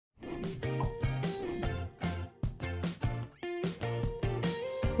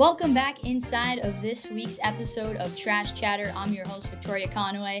Welcome back inside of this week's episode of Trash Chatter. I'm your host, Victoria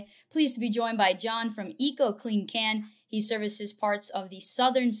Conway. Pleased to be joined by John from Eco Clean Can. He services parts of the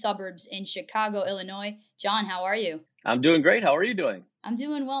southern suburbs in Chicago, Illinois. John, how are you? I'm doing great. How are you doing? I'm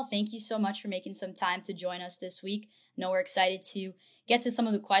doing well. Thank you so much for making some time to join us this week. I know we're excited to get to some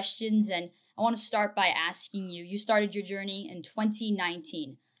of the questions, and I want to start by asking you, you started your journey in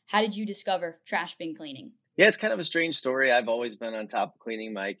 2019. How did you discover trash bin cleaning? Yeah, it's kind of a strange story. I've always been on top of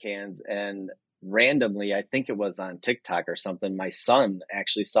cleaning my cans, and randomly, I think it was on TikTok or something, my son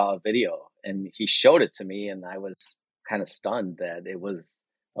actually saw a video and he showed it to me, and I was kind of stunned that it was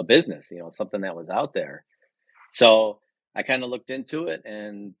a business, something that was out there. So I kind of looked into it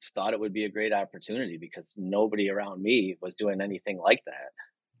and thought it would be a great opportunity because nobody around me was doing anything like that.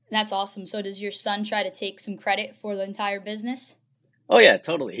 That's awesome. So does your son try to take some credit for the entire business? Oh yeah,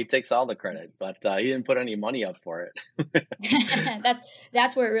 totally. He takes all the credit, but he didn't put any money up for it.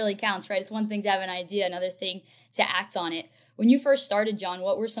 that's where it really counts, right? It's one thing to have an idea, another thing to act on it. When you first started, John,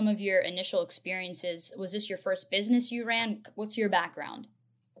 what were some of your initial experiences? Was this your first business you ran? What's your background?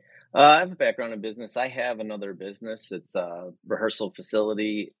 I have a background in business. I have another business. It's a rehearsal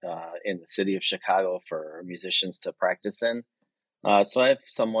facility in the city of Chicago for musicians to practice in. So I have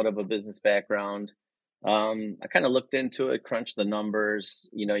somewhat of a business background. I kind of looked into it, crunched the numbers.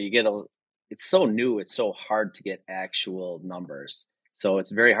 It's so new, it's so hard to get actual numbers. So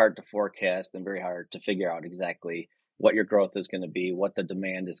it's very hard to forecast and very hard to figure out exactly what your growth is going to be, what the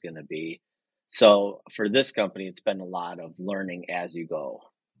demand is going to be. So for this company, it's been a lot of learning as you go.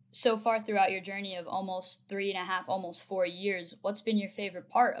 So far throughout your journey of almost 3.5, almost 4 years, what's been your favorite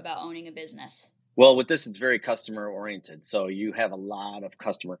part about owning a business? Well, with this, it's very customer oriented. So you have a lot of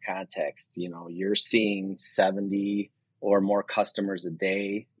customer context. You're seeing 70 or more customers a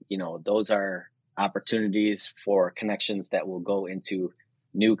day. Those are opportunities for connections that will go into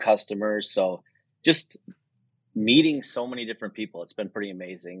new customers. So just meeting so many different people, it's been pretty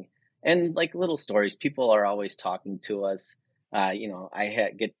amazing. And like little stories, people are always talking to us.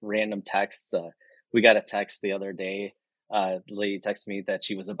 Get random texts. We got a text the other day. The lady texted me that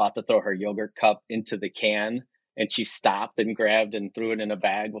she was about to throw her yogurt cup into the can, and she stopped and grabbed and threw it in a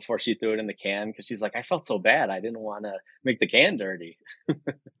bag before she threw it in the can because she's like, I felt so bad. I didn't want to make the can dirty.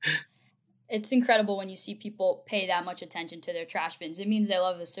 It's incredible when you see people pay that much attention to their trash bins. It means they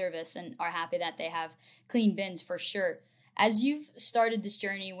love the service and are happy that they have clean bins for sure. As you've started this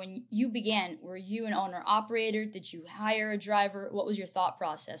journey, when you began, were you an owner operator? Did you hire a driver? What was your thought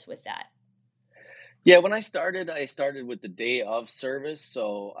process with that? Yeah, when I started with the day of service.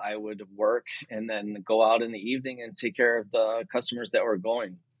 So I would work and then go out in the evening and take care of the customers that were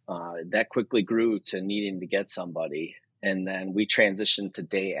going. That quickly grew to needing to get somebody. And then we transitioned to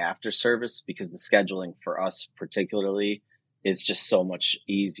day after service because the scheduling for us, particularly, is just so much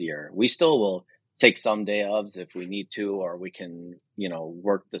easier. We still will take some day ofs if we need to, or we can,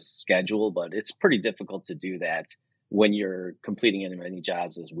 work the schedule, but it's pretty difficult to do that when you're completing as many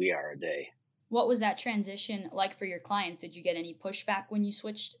jobs as we are a day. What was that transition like for your clients? Did you get any pushback when you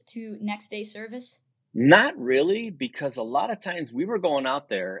switched to next day service? Not really, because a lot of times we were going out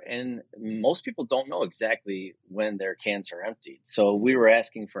there and most people don't know exactly when their cans are emptied. So we were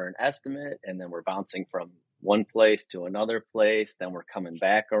asking for an estimate and then we're bouncing from one place to another place, then we're coming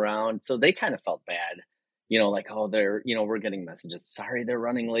back around. So they kind of felt bad, like, oh, we're getting messages, sorry, they're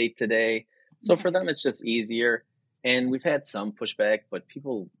running late today. So for them, it's just easier. And we've had some pushback, but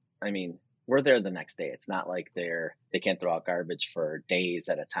people, I mean, we're there the next day. It's not like they can't throw out garbage for days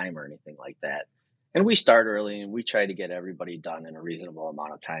at a time or anything like that. And we start early and we try to get everybody done in a reasonable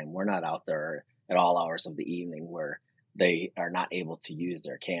amount of time. We're not out there at all hours of the evening where they are not able to use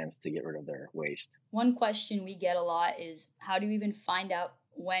their cans to get rid of their waste. One question we get a lot is, how do you even find out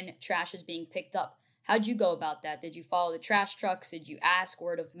when trash is being picked up? How'd you go about that? Did you follow the trash trucks? Did you ask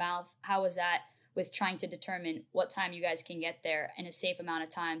word of mouth? How was that with trying to determine what time you guys can get there in a safe amount of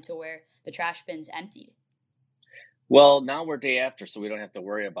time to where the trash bin's emptied? Well, now we're day after, so we don't have to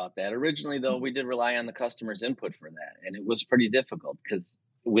worry about that. Originally, though, we did rely on the customer's input for that. And it was pretty difficult because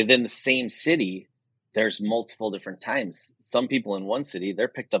within the same city, there's multiple different times. Some people in one city, they're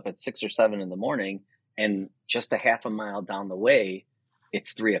picked up at 6 or 7 in the morning, and just a half a mile down the way,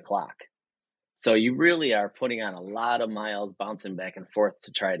 it's 3 o'clock. So you really are putting on a lot of miles, bouncing back and forth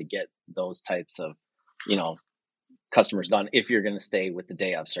to try to get those types of, you know, customers done if you're going to stay with the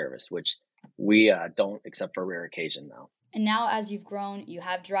day of service, which we don't, except for rare occasion now. And now, as you've grown, you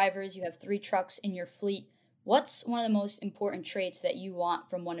have drivers, you have 3 trucks in your fleet. What's one of the most important traits that you want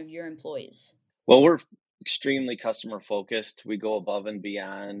from one of your employees? Well, we're extremely customer focused. We go above and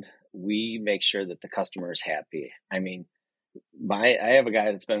beyond. We make sure that the customer is happy. I mean, I have a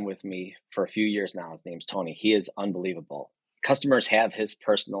guy that's been with me for a few years now. His name's Tony. He is unbelievable. Customers have his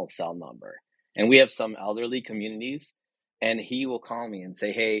personal cell number, and we have some elderly communities, and he will call me and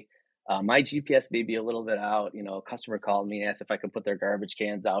say, "Hey, my GPS may be a little bit out. A customer called me and asked if I could put their garbage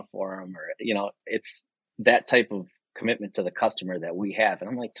cans out for them, or it's that type of commitment to the customer that we have." And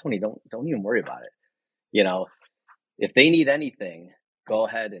I'm like, Tony, don't even worry about it. You know, if they need anything, go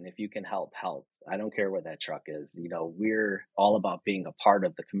ahead, and if you can help, help. I don't care where that truck is. We're all about being a part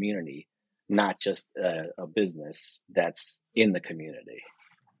of the community, not just a business that's in the community.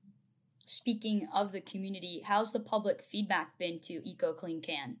 Speaking of the community, how's the public feedback been to Eco Clean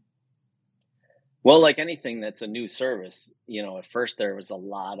Can? Well, like anything that's a new service, at first there was a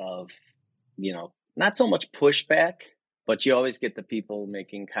lot of, not so much pushback, but you always get the people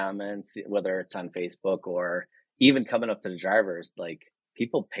making comments, whether it's on Facebook or even coming up to the drivers, like,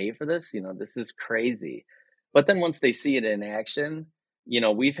 people pay for this, this is crazy. But then once they see it in action,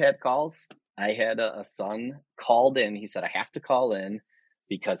 we've had calls. I had a son called in. He said, I have to call in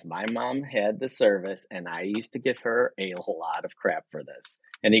because my mom had the service and I used to give her a lot of crap for this.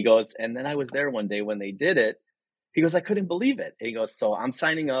 And he goes, and then I was there one day when they did it. He goes, I couldn't believe it. And he goes, so I'm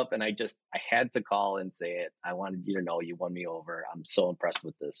signing up, and I had to call and say it. I wanted you to know you won me over. I'm so impressed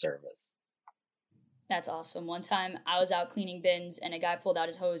with this service. That's awesome. One time I was out cleaning bins and a guy pulled out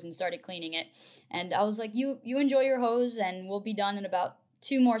his hose and started cleaning it. And I was like, you enjoy your hose and we'll be done in about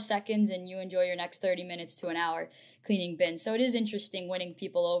 2 more seconds, and you enjoy your next 30 minutes to an hour cleaning bins. So it is interesting winning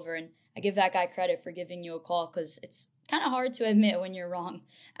people over. And I give that guy credit for giving you a call because it's kind of hard to admit when you're wrong.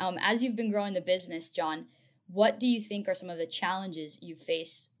 As you've been growing the business, John, what do you think are some of the challenges you've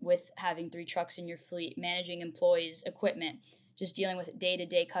faced with having 3 trucks in your fleet, managing employees, equipment, just dealing with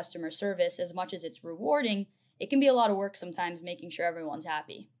day-to-day customer service? As much as it's rewarding, it can be a lot of work sometimes making sure everyone's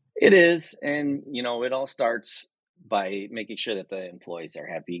happy. It is. And, it all starts by making sure that the employees are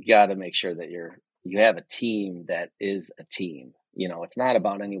happy. You got to make sure that you have a team that is a team. It's not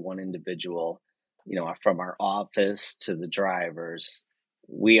about any one individual, from our office to the drivers.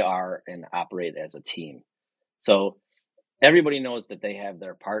 We are and operate as a team. So everybody knows that they have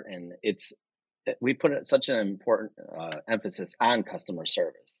their part, and we put such an important emphasis on customer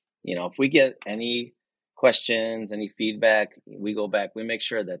service. If we get any questions, any feedback, we go back, we make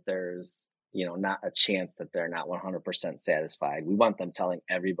sure that there's, not a chance that they're not 100% satisfied. We want them telling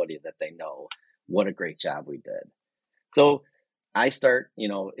everybody that they know what a great job we did. So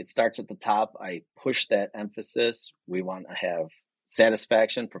it starts at the top. I push that emphasis. We want to have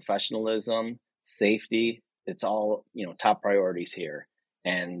satisfaction, professionalism, safety. It's all, top priorities here.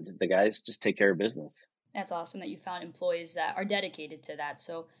 And the guys just take care of business. That's awesome that you found employees that are dedicated to that.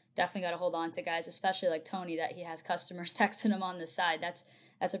 So definitely got to hold on to guys, especially like Tony, that he has customers texting him on the side. That's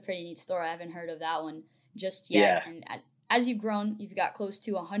a pretty neat story. I haven't heard of that one just yet. Yeah. And as you've grown, you've got close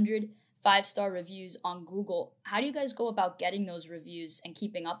to 100 5-star reviews on Google. How do you guys go about getting those reviews and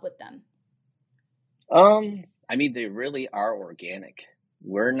keeping up with them? They really are organic.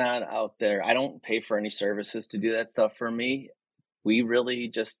 We're not out there. I don't pay for any services to do that stuff for me. We really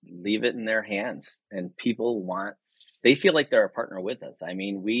just leave it in their hands, and they feel like they're a partner with us.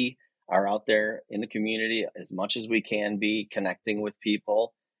 We are out there in the community as much as we can be, connecting with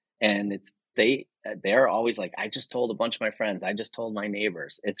people, and they're always like, I just told a bunch of my friends, I just told my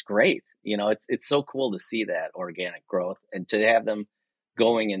neighbors. It's great. It's so cool to see that organic growth, and to have them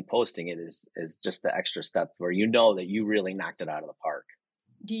going and posting it is just the extra step where that you really knocked it out of the park.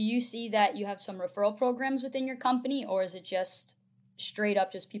 Do you see that you have some referral programs within your company, or is it just straight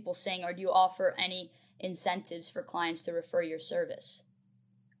up just people saying, or do you offer any incentives for clients to refer your service?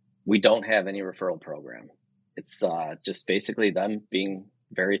 We don't have any referral program. It's just basically them being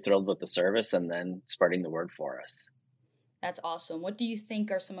very thrilled with the service and then spreading the word for us. That's awesome. What do you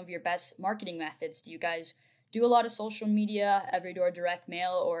think are some of your best marketing methods? Do you guys do a lot of social media, every door direct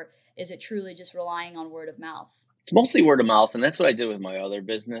mail, or is it truly just relying on word of mouth? It's mostly word of mouth, and that's what I did with my other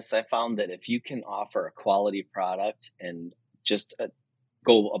business. I found that if you can offer a quality product and just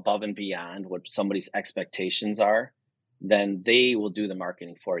go above and beyond what somebody's expectations are, then they will do the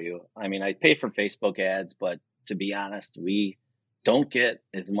marketing for you. I pay for Facebook ads, but to be honest, we don't get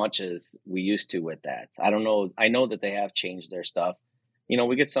as much as we used to with that. I don't know. I know that they have changed their stuff.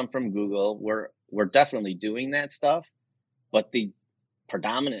 We get some from Google. We're definitely doing that stuff, but the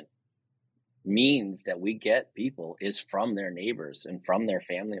predominant means that we get people is from their neighbors and from their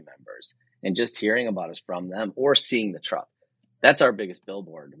family members, and just hearing about us from them or seeing the truck. That's our biggest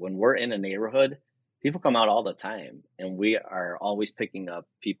billboard. When we're in a neighborhood, people come out all the time, and we are always picking up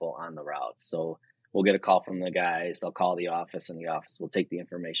people on the routes. So we'll get a call from the guys. They'll call the office, and the office will take the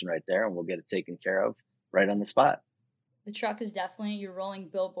information right there, and we'll get it taken care of right on the spot. The truck is definitely your rolling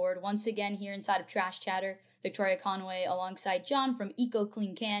billboard. Once again, here inside of Trash Chatter, Victoria Conway alongside John from Eco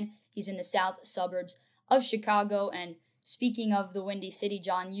Clean Can. He's in the south suburbs of Chicago. And speaking of the Windy City,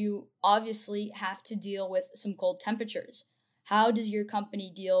 John, you obviously have to deal with some cold temperatures. How does your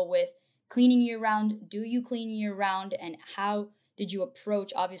company deal with cleaning year round? Do you clean year round? And how did you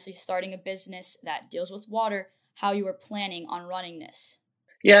approach, obviously, starting a business that deals with water, how you were planning on running this?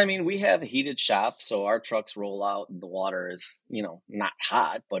 Yeah, I mean, we have a heated shop, so our trucks roll out and the water is, not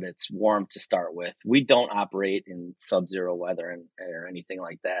hot, but it's warm to start with. We don't operate in sub-zero weather or anything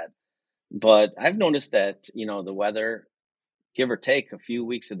like that. But I've noticed that, the weather, give or take a few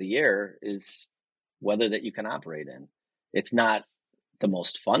weeks of the year, is weather that you can operate in. It's not the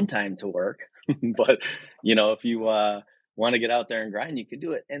most fun time to work, but if you want to get out there and grind, you can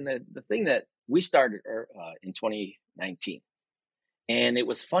do it. And the thing that we started in 2019, and it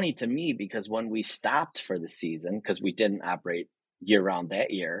was funny to me because when we stopped for the season, because we didn't operate year round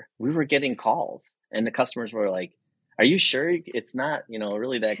that year, we were getting calls, and the customers were like, "Are you sure it's not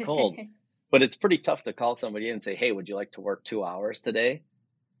really that cold?" But it's pretty tough to call somebody and say, "Hey, would you like to work 2 hours today?"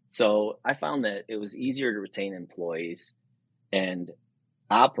 So I found that it was easier to retain employees and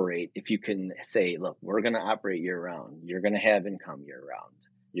operate if you can say, look, we're going to operate year round. You're going to have income year round.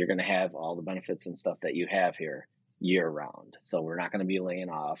 You're going to have all the benefits and stuff that you have here year round. So we're not going to be laying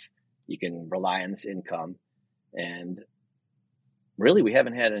off. You can rely on this income. And really, we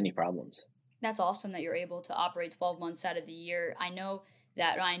haven't had any problems. That's awesome that you're able to operate 12 months out of the year. I know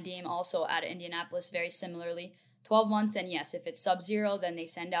that Ryan Deem also out of Indianapolis very similarly. 12 months, and yes, if it's sub-zero, then they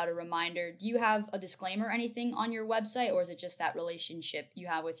send out a reminder. Do you have a disclaimer or anything on your website, or is it just that relationship you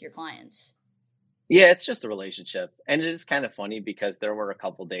have with your clients? Yeah, it's just a relationship. And it is kind of funny because there were a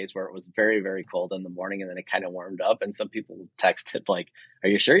couple days where it was very, very cold in the morning and then it kind of warmed up. And some people texted, like, "Are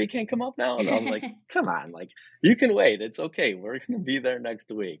you sure you can't come up now?" And I'm like, come on, like, you can wait. It's okay. We're going to be there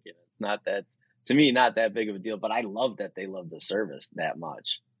next week. It's not that, to me, not that big of a deal. But I love that they love the service that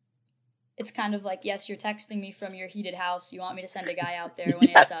much. It's kind of like, yes, you're texting me from your heated house. You want me to send a guy out there when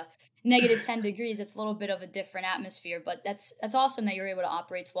it's Yes. negative 10 degrees. It's a little bit of a different atmosphere, but that's awesome that you're able to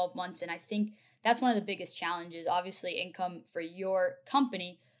operate 12 months. And I think that's one of the biggest challenges. Obviously, income for your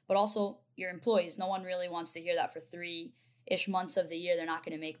company, but also your employees. No one really wants to hear that for 3-ish months of the year they're not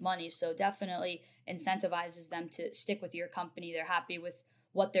going to make money. So definitely incentivizes them to stick with your company. They're happy with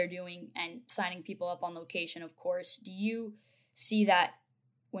what they're doing and signing people up on location, of course. Do you see that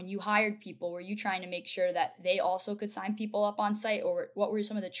when you hired people, were you trying to make sure that they also could sign people up on site, or what were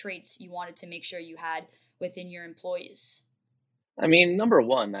some of the traits you wanted to make sure you had within your employees? I mean, number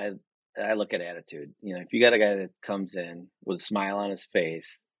one, I look at attitude. If you got a guy that comes in with a smile on his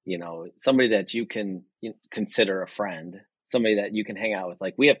face, somebody that you can consider a friend, somebody that you can hang out with.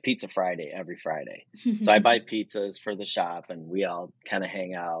 Like we have Pizza Friday every Friday, so I buy pizzas for the shop, and we all kind of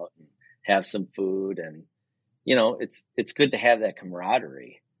hang out and have some food, and it's good to have that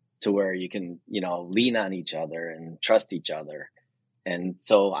camaraderie to where you can lean on each other and trust each other. And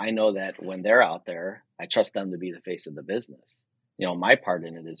so I know that when they're out there, I trust them to be the face of the business. My part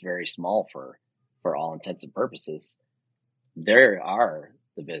in it is very small for all intents and purposes. There are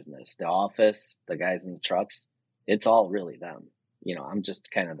the business, the office, the guys in the trucks. It's all really them. I'm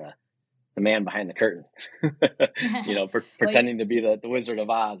just kind of the man behind the curtain, Well, pretending to be the Wizard of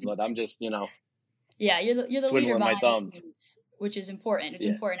Oz, but I'm just, yeah, you're the leader twiddling my behind the thumbs. scenes, which is important. It's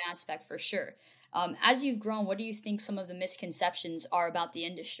an Yeah. important aspect for sure. As you've grown, what do you think some of the misconceptions are about the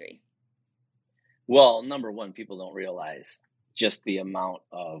industry? Well, number one, people don't realize just the amount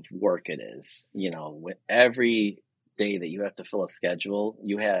of work it is. With every day that you have to fill a schedule,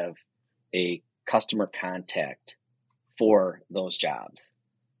 you have a customer contact for those jobs.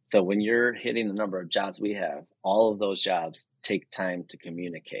 So when you're hitting the number of jobs we have, all of those jobs take time to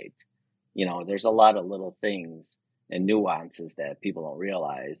communicate. There's a lot of little things and nuances that people don't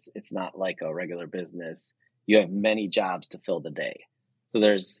realize. It's not like a regular business. You have many jobs to fill the day. So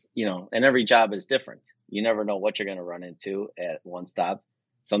there's, and every job is different. You never know what you're going to run into at one stop.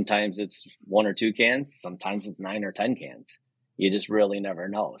 Sometimes it's 1 or 2 cans. Sometimes it's 9 or 10 cans. You just really never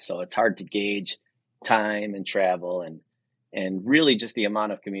know. So it's hard to gauge time and travel and really just the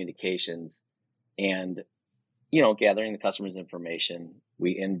amount of communications and gathering the customer's information.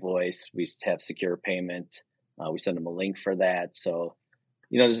 We invoice, we have secure payment, we send them a link for that. So,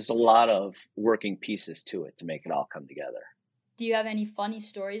 there's just a lot of working pieces to it to make it all come together. Do you have any funny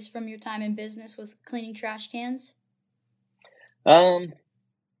stories from your time in business with cleaning trash cans? Um,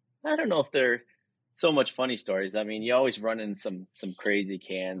 I don't know if they're so much funny stories. I mean, you always run in some crazy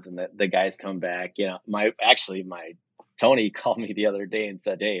cans, and the guys come back. My Tony called me the other day and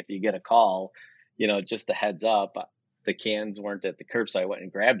said, "Hey, if you get a call, just a heads up. the cans weren't at the curb, so I went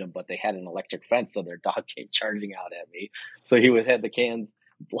and grabbed them, but they had an electric fence, so their dog came charging out at me. So he was had the cans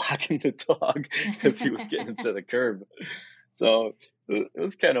blocking the dog as he was getting to the curb. So it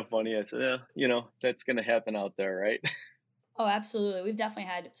was kind of funny. I said, yeah, that's going to happen out there, right? Oh, absolutely. We've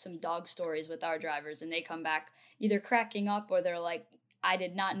definitely had some dog stories with our drivers, and they come back either cracking up or they're like, I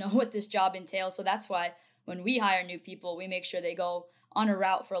did not know what this job entails. So that's why when we hire new people, we make sure they go on a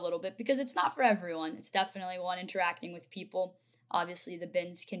route for a little bit because it's not for everyone. It's definitely one interacting with people. Obviously, the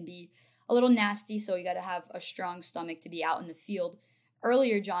bins can be a little nasty, so you got to have a strong stomach to be out in the field.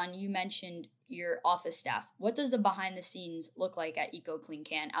 Earlier, John, you mentioned your office staff. What does the behind the scenes look like at Eco Clean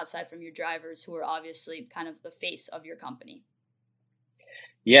Can outside from your drivers who are obviously kind of the face of your company?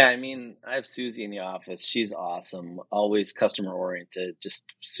 Yeah, I mean, I have Susie in the office. She's awesome, always customer oriented, just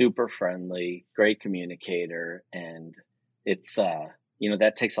super friendly, great communicator, and it's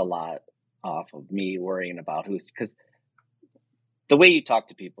that takes a lot off of me worrying about who's because the way you talk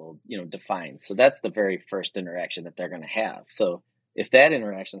to people, defines. So that's the very first interaction that they're going to have. So if that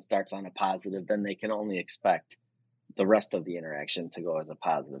interaction starts on a positive, then they can only expect the rest of the interaction to go as a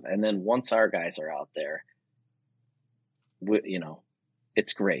positive. And then once our guys are out there,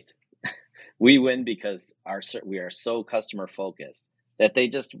 it's great. We win because we are so customer focused that they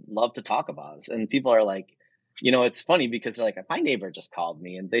just love to talk about us. And people are like, it's funny because they're like, my neighbor just called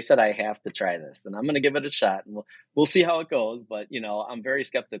me and they said I have to try this and I'm going to give it a shot and we'll see how it goes. But I'm very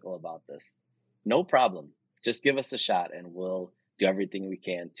skeptical about this. No problem. Just give us a shot and we'll do everything we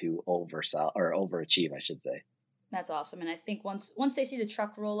can to oversell or overachieve, I should say. That's awesome. And I think once they see the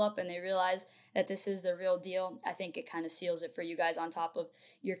truck roll up and they realize that this is the real deal, I think it kind of seals it for you guys on top of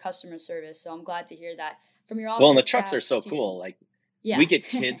your customer service. So I'm glad to hear that from your Well, and the office trucks are staff so to your cool. Like yeah. we get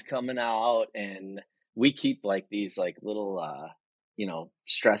kids coming out and we keep like these like little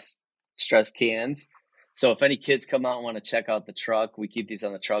stress cans. So if any kids come out and want to check out the truck, we keep these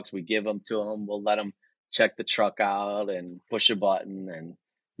on the trucks. We give them to them. We'll let them check the truck out and push a button, and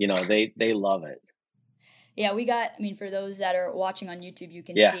they love it. Yeah, I mean for those that are watching on YouTube, you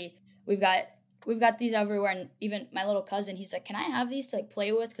can Yeah, see we've got we've got these everywhere and even my little cousin, he's like, "Can I have these to like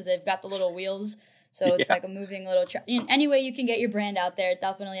play with because they've got the little wheels?" So it's yeah, like a moving little truck. Any way you can get your brand out there, it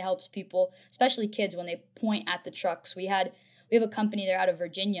definitely helps people, especially kids when they point at the trucks. We have a company there out of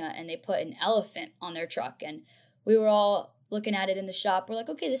Virginia and they put an elephant on their truck and we were all looking at it in the shop. We're like,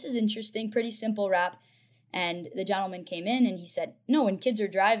 "Okay, this is interesting, pretty simple wrap." And the gentleman came in and he said, no, when kids are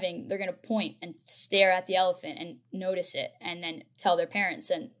driving, they're going to point and stare at the elephant and notice it and then tell their parents.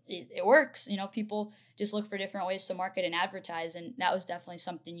 And it works. People just look for different ways to market and advertise. And that was definitely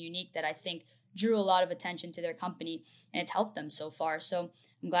something unique that I think drew a lot of attention to their company and it's helped them so far. So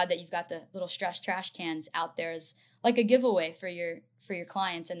I'm glad that you've got the little stress trash cans out there as like a giveaway for your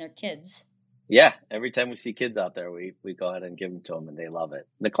clients and their kids. yeah. Every time we see kids out there, we go ahead and give them to them, and they love it.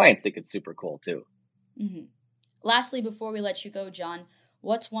 The clients think it's super cool too. Hmm. Lastly, before we let you go, John,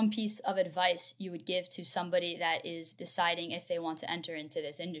 what's one piece of advice you would give to somebody that is deciding if they want to enter into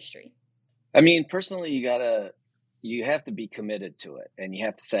this industry? I mean, personally, you have to be committed to it and you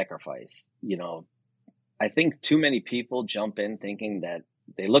have to sacrifice. I think too many people jump in thinking that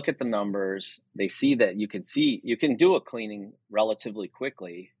they look at the numbers, they see that you can do a cleaning relatively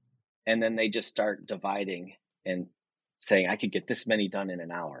quickly, and then they just start dividing and saying, I could get this many done in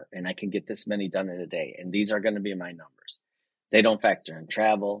an hour and I can get this many done in a day. And these are going to be my numbers. They don't factor in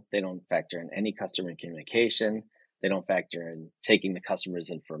travel. They don't factor in any customer communication. They don't factor in taking the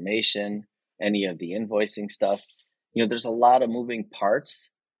customer's information, any of the invoicing stuff. There's a lot of moving parts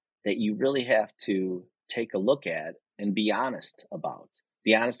that you really have to take a look at and be honest about.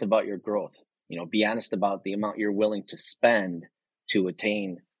 Be honest about your growth. Be honest about the amount you're willing to spend to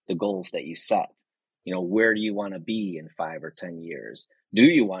attain the goals that you set. Where do you want to be in 5 or 10 years? Do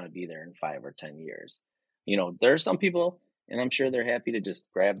you want to be there in 5 or 10 years? There are some people, and I'm sure they're happy to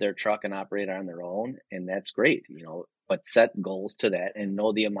just grab their truck and operate on their own, and that's great, but set goals to that and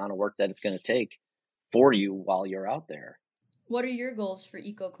know the amount of work that it's going to take for you while you're out there. What are your goals for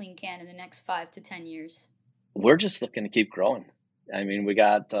Eco Clean Can in the next 5 to 10 years? We're just looking to keep growing. I mean, we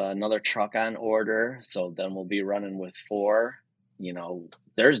got another truck on order, so then we'll be running with 4.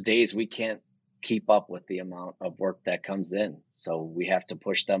 There's days we can't keep up with the amount of work that comes in, so we have to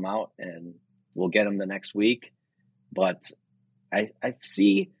push them out, and we'll get them the next week. But I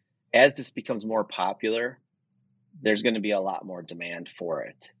see as this becomes more popular, there's going to be a lot more demand for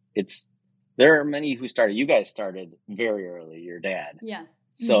it. There are many who started. You guys started very early, your dad. Yeah.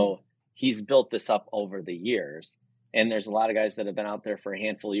 So he's built this up over the years. And there's a lot of guys that have been out there for a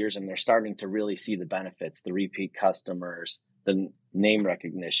handful of years and they're starting to really see the benefits, the repeat customers, the name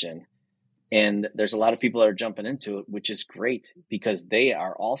recognition. And there's a lot of people that are jumping into it, which is great because they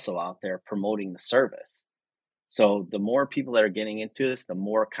are also out there promoting the service. So the more people that are getting into this, the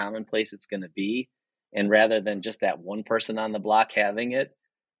more commonplace it's going to be. And rather than just that one person on the block having it,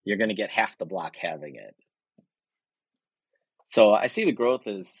 you're going to get half the block having it. So I see the growth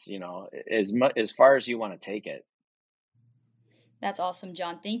as, as far as you want to take it. That's awesome,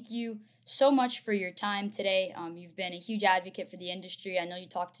 John. Thank you so much for your time today. You've been a huge advocate for the industry. I know you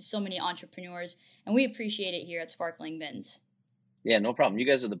talk to so many entrepreneurs, and we appreciate it here at Sparkling Bins. Yeah, no problem. You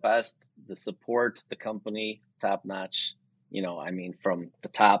guys are the best. The support, the company, top notch. From the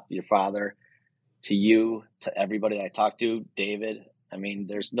top, your father, to you, to everybody I talk to, David.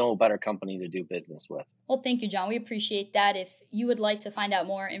 There's no better company to do business with. Well, thank you, John. We appreciate that. If you would like to find out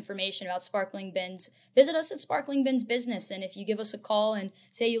more information about Sparkling Bins, visit us at Sparkling Bins Business. And if you give us a call and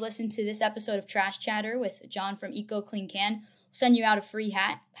say you listened to this episode of Trash Chatter with John from Eco Clean Can, we'll send you out a free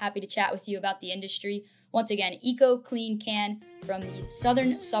hat. Happy to chat with you about the industry. Once again, Eco Clean Can from the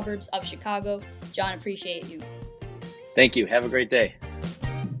southern suburbs of Chicago. John, appreciate you. Thank you. Have a great day.